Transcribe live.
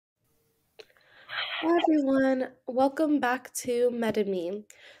Hi everyone, welcome back to MetaMe.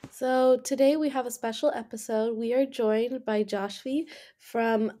 So today we have a special episode. We are joined by Joshvi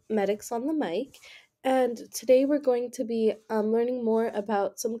from Medics on the Mic, and today we're going to be learning more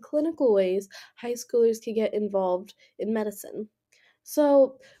about some clinical ways high schoolers can get involved in medicine.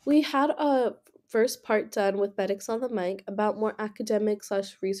 So we had a first part done with Medics on the Mic about more academic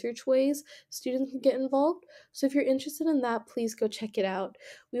slash research ways students can get involved. So if you're interested in that, please go check it out.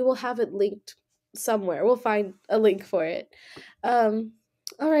 We will have it linked somewhere. We'll find a link for it. Um,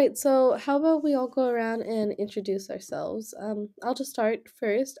 all right, so how about we all go around and introduce ourselves? I'll just start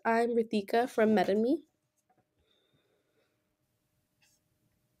first. I'm Rithika from MetaMe.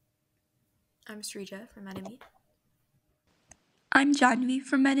 I'm Srija from Enemy. I'm Janvi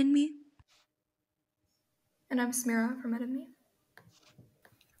from Men and Me. And I'm Smira from Enemy.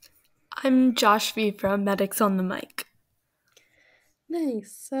 I'm Josh V from Medics on the Mic.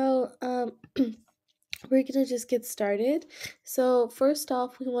 Nice. So, we're gonna just get started. So, first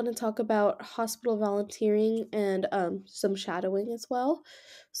off, we want to talk about hospital volunteering and some shadowing as well.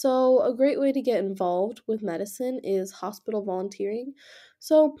 So, a great way to get involved with medicine is hospital volunteering.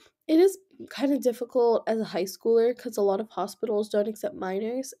 So, it is kind of difficult as a high schooler because a lot of hospitals don't accept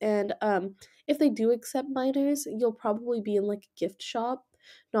minors, and if they do accept minors, you'll probably be in like a gift shop,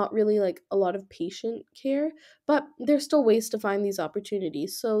 not really like a lot of patient care, but there's still ways to find these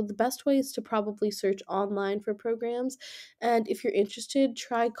opportunities. So the best way is to probably search online for programs. And if you're interested,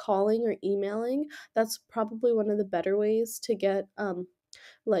 try calling or emailing. That's probably one of the better ways to get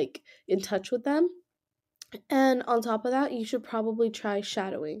like in touch with them. And on top of that, you should probably try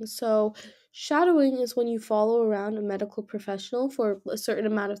shadowing. So, shadowing is when you follow around a medical professional for a certain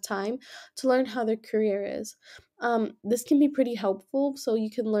amount of time to learn how their career is. This can be pretty helpful, so you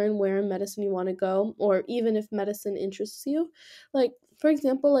can learn where in medicine you want to go, or even if medicine interests you. Like, for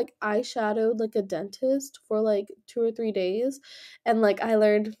example, like I shadowed like a dentist for like 2 or 3 days, and like I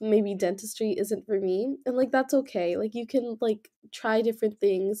learned maybe dentistry isn't for me, and like that's okay. Like, you can like try different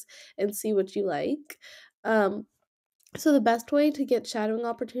things and see what you like. Um, so the best way to get shadowing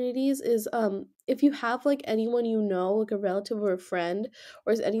opportunities is if you have like anyone you know, like a relative or a friend,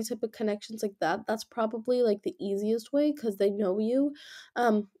 or is any type of connections like that, that's probably like the easiest way because they know you.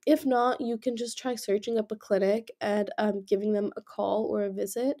 If not, you can just try searching up a clinic and giving them a call or a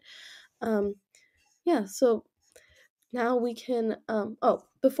visit. Um, yeah, so now we can oh,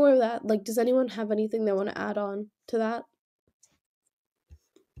 before that, like does anyone have anything they want to add on to that?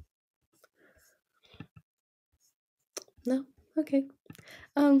 No? Okay.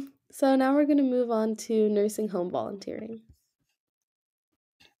 So now we're going to move on to nursing home volunteering.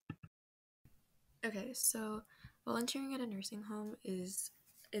 Okay, so volunteering at a nursing home it's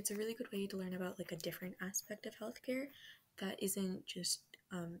a really good way to learn about like a different aspect of healthcare that isn't just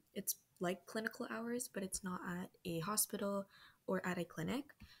it's like clinical hours, but it's not at a hospital or at a clinic.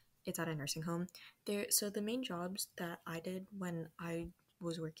 It's at a nursing home. So the main jobs that I did when I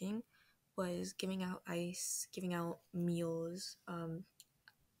was working was giving out ice, giving out meals,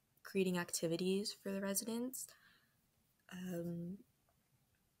 creating activities for the residents. Um,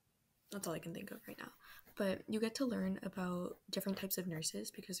 that's all I can think of right now. But you get to learn about different types of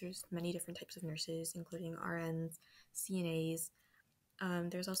nurses because there's many different types of nurses, including RNs, CNAs.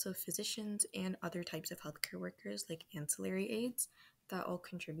 There's also physicians and other types of healthcare workers like ancillary aides that all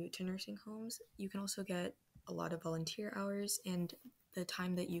contribute to nursing homes. You can also get a lot of volunteer hours, and the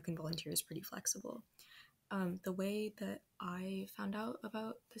time that you can volunteer is pretty flexible. The way that I found out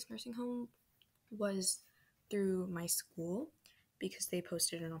about this nursing home was through my school because they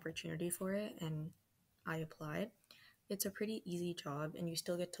posted an opportunity for it and I applied. It's a pretty easy job and you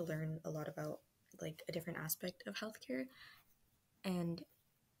still get to learn a lot about like a different aspect of healthcare and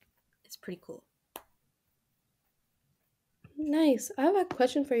it's pretty cool. Nice. I have a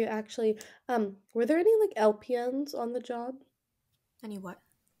question for you actually. Were there any like LPNs on the job? Any what?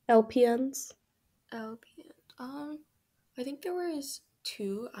 LPNs? LP. I think there was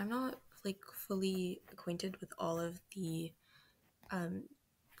two. I'm not like fully acquainted with all of the um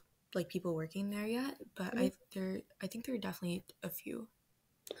like people working there yet, but I think there are definitely a few.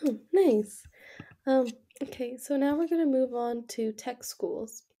 Oh, nice. Okay, so now we're gonna move on to tech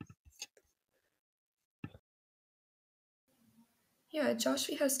schools. Yeah, Josh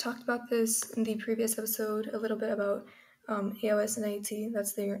has talked about this in the previous episode a little bit about AOS and IET.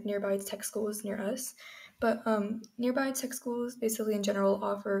 That's the nearby tech schools near us. But nearby tech schools, basically in general,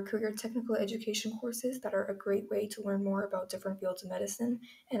 offer career technical education courses that are a great way to learn more about different fields of medicine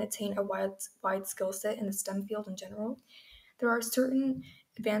and attain a wide skill set in the STEM field in general. There are certain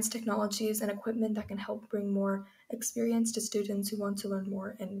advanced technologies and equipment that can help bring more experience to students who want to learn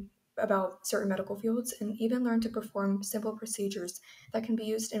more and about certain medical fields, and even learn to perform simple procedures that can be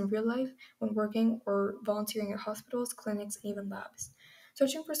used in real life when working or volunteering at hospitals, clinics, and even labs.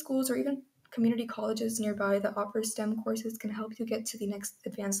 Searching for schools or even community colleges nearby that offer STEM courses can help you get to the next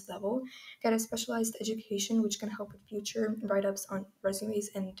advanced level, get a specialized education which can help with future write-ups on resumes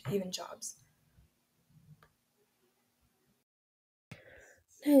and even jobs.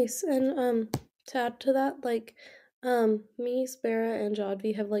 Nice. And to add to that, like me, Spera, and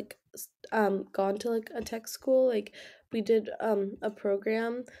Jodvi have like gone to like a tech school. Like we did a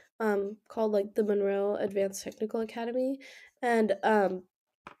program called like the Monroe Advanced Technical Academy, and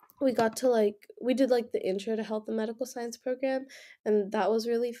we got to like we did like the intro to health and medical science program, and that was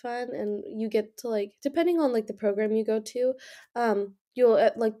really fun. And you get to like, depending on like the program you go to, you'll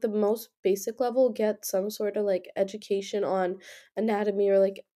at like the most basic level get some sort of like education on anatomy or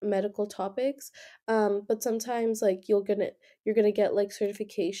like medical topics, but sometimes like you're gonna get like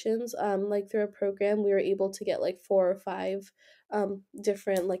certifications. Like through a program we were able to get like 4 or 5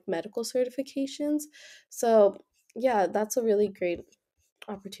 different like medical certifications. So yeah, that's a really great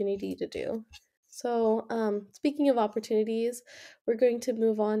opportunity to do. So, speaking of opportunities, we're going to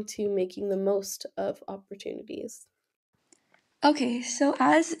move on to making the most of opportunities. Okay, so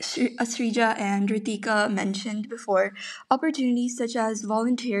as Srija and Ritika mentioned before, opportunities such as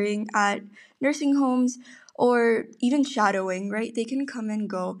volunteering at nursing homes or even shadowing, right? They can come and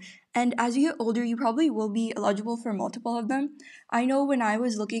go. And as you get older, you probably will be eligible for multiple of them. I know when I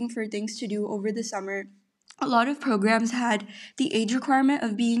was looking for things to do over the summer, a lot of programs had the age requirement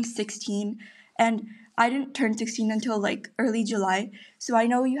of being 16, and I didn't turn 16 until like early July. So I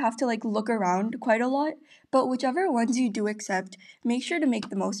know you have to like look around quite a lot, but whichever ones you do accept, make sure to make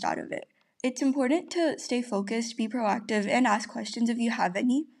the most out of it. It's important to stay focused, be proactive, and ask questions if you have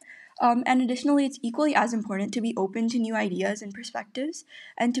any. And additionally, it's equally as important to be open to new ideas and perspectives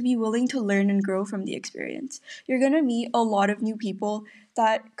and to be willing to learn and grow from the experience. You're going to meet a lot of new people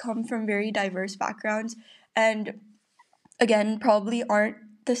that come from very diverse backgrounds and, again, probably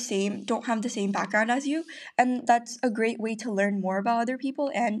don't have the same background as you. And that's a great way to learn more about other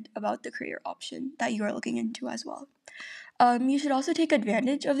people and about the career option that you are looking into as well. You should also take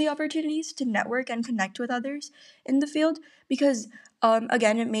advantage of the opportunities to network and connect with others in the field because,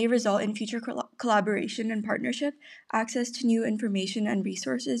 again, it may result in future collaboration and partnership, access to new information and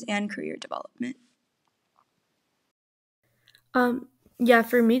resources, and career development. Yeah,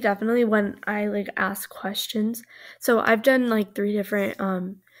 for me definitely when I like ask questions. So I've done like 3 different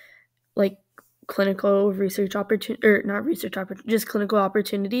like clinical research opportunity or not research opportunity, just clinical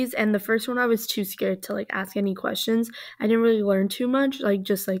opportunities. And the first one I was too scared to like ask any questions. I didn't really learn too much, like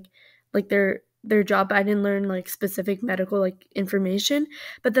just like their job. I didn't learn like specific medical like information.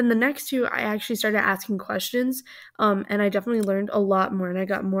 But then the next two I actually started asking questions. And I definitely learned a lot more and I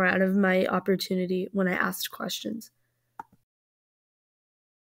got more out of my opportunity when I asked questions.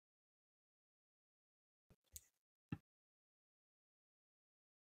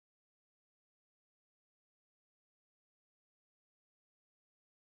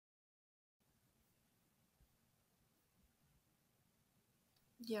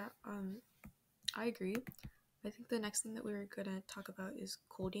 Yeah, I agree. I think the next thing that we were gonna talk about is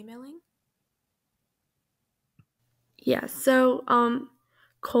cold emailing. Yeah, so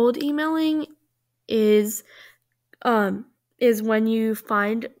cold emailing is um is when you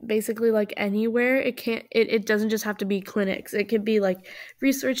find basically like anywhere. It doesn't just have to be clinics. It could be like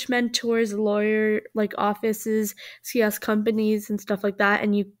research mentors, lawyer like offices, CS companies and stuff like that,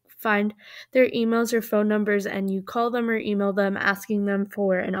 and you find their emails or phone numbers and you call them or email them asking them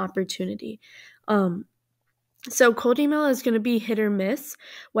for an opportunity. So cold email is going to be hit or miss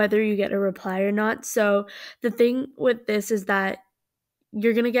whether you get a reply or not. So the thing with this is that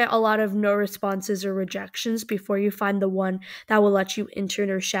you're going to get a lot of no responses or rejections before you find the one that will let you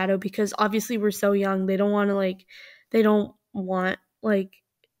intern or shadow, because obviously we're so young. They don't want like,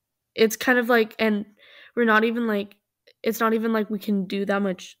 it's kind of like, and we're not even like, it's not even like we can do that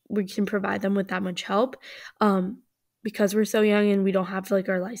much, we can provide them with that much help, because we're so young and we don't have like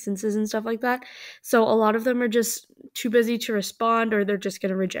our licenses and stuff like that. So a lot of them are just too busy to respond, or they're just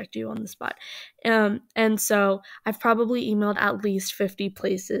going to reject you on the spot. And so I've probably emailed at least 50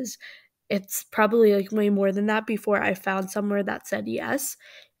 places. It's probably like way more than that before I found somewhere that said yes.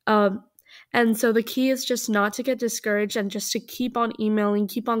 um, and so the key is just not to get discouraged and just to keep on emailing,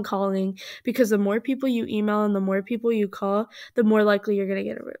 keep on calling, because the more people you email and the more people you call, the more likely you're going to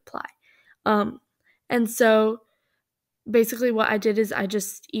get a reply. Um, and so basically, what I did is I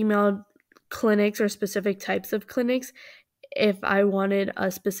just emailed clinics or specific types of clinics if I wanted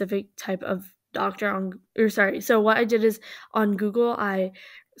a specific type of doctor on, or sorry. So what I did is on Google, I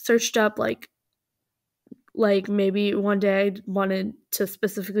searched up like maybe one day I wanted to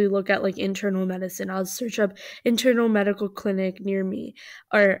specifically look at like internal medicine. I'll search up internal medical clinic near me,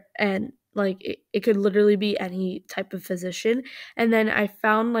 or and like it could literally be any type of physician. And then I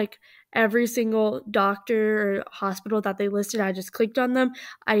found like every single doctor or hospital that they listed. I just clicked on them.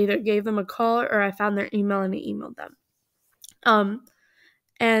 I either gave them a call or I found their email and I emailed them. Um,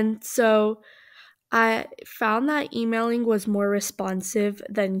 and so I found that emailing was more responsive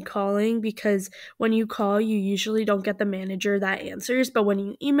than calling because when you call, you usually don't get the manager that answers, but when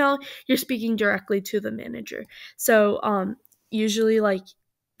you email, you're speaking directly to the manager. So, usually, like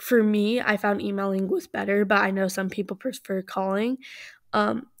for me, I found emailing was better, but I know some people prefer calling.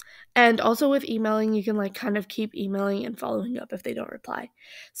 Um, and also with emailing, you can like kind of keep emailing and following up if they don't reply.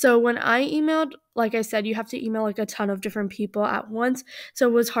 So when I emailed, like I said, you have to email like a ton of different people at once. So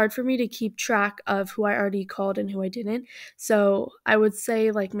it was hard for me to keep track of who I already called and who I didn't. So I would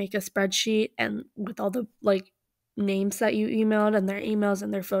say like make a spreadsheet and with all the like names that you emailed and their emails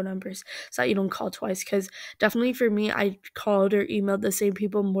and their phone numbers so that you don't call twice, because definitely for me I called or emailed the same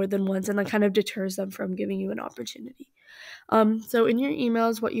people more than once and that kind of deters them from giving you an opportunity. So in your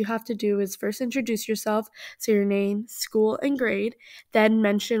emails, what you have to do is first introduce yourself, so your name, school, and grade, then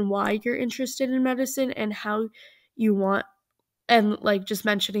mention why you're interested in medicine and how you want, and like just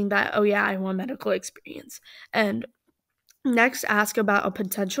mentioning that, oh yeah, I want medical experience. And next, ask about a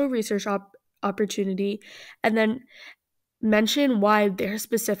potential research opportunity, and then mention why their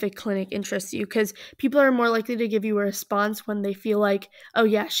specific clinic interests you, because people are more likely to give you a response when they feel like, oh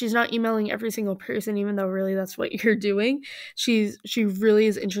yeah, she's not emailing every single person even though really that's what you're doing. She really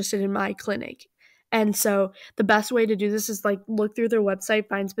is interested in my clinic. And so the best way to do this is like look through their website,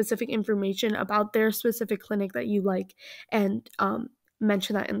 find specific information about their specific clinic that you like, and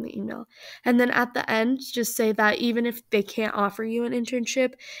mention that in the email. And then at the end, just say that even if they can't offer you an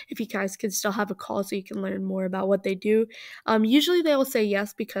internship, if you guys could still have a call so you can learn more about what they do. Usually they will say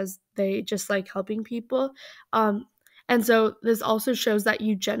yes because they just like helping people. And so this also shows that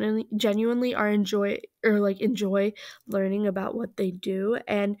you genuinely are enjoy learning about what they do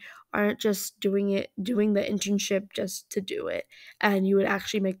and aren't just doing the internship just to do it, and you would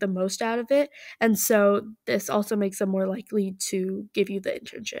actually make the most out of it. And so this also makes them more likely to give you the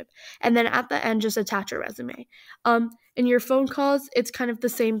internship. And then at the end, just attach a resume. In your phone calls, it's kind of the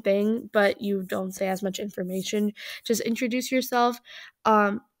same thing, but you don't say as much information. Just introduce yourself,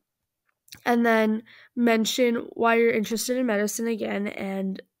 um, and then mention why you're interested in medicine again,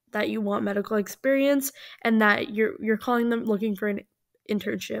 and that you want medical experience, and that you're calling them looking for an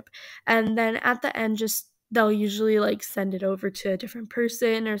internship. And then at the end, just they'll usually like send it over to a different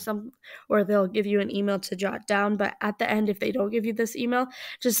person or they'll give you an email to jot down. But at the end, if they don't give you this email,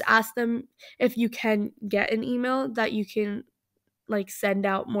 just ask them if you can get an email that you can like send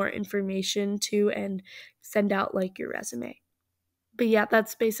out more information to and send out like your resume. But yeah,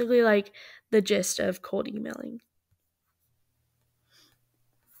 that's basically like the gist of cold emailing.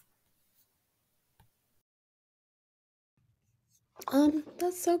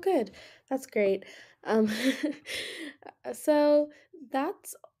 That's so good. That's great. Um, so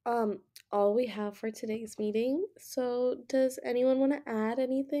that's all we have for today's meeting. So does anyone want to add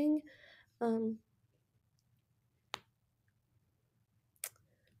anything? Um,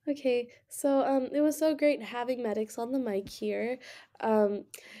 Okay, so it was so great having medics on the mic here. Um,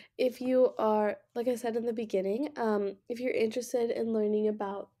 if you are, like I said in the beginning, if you're interested in learning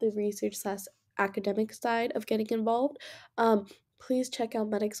about the research slash academic side of getting involved, please check out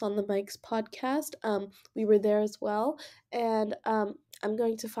Medics on the Mic's podcast. We were there as well, and I'm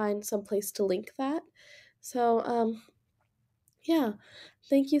going to find some place to link that. So yeah,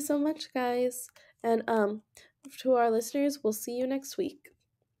 thank you so much, guys, and to our listeners, we'll see you next week.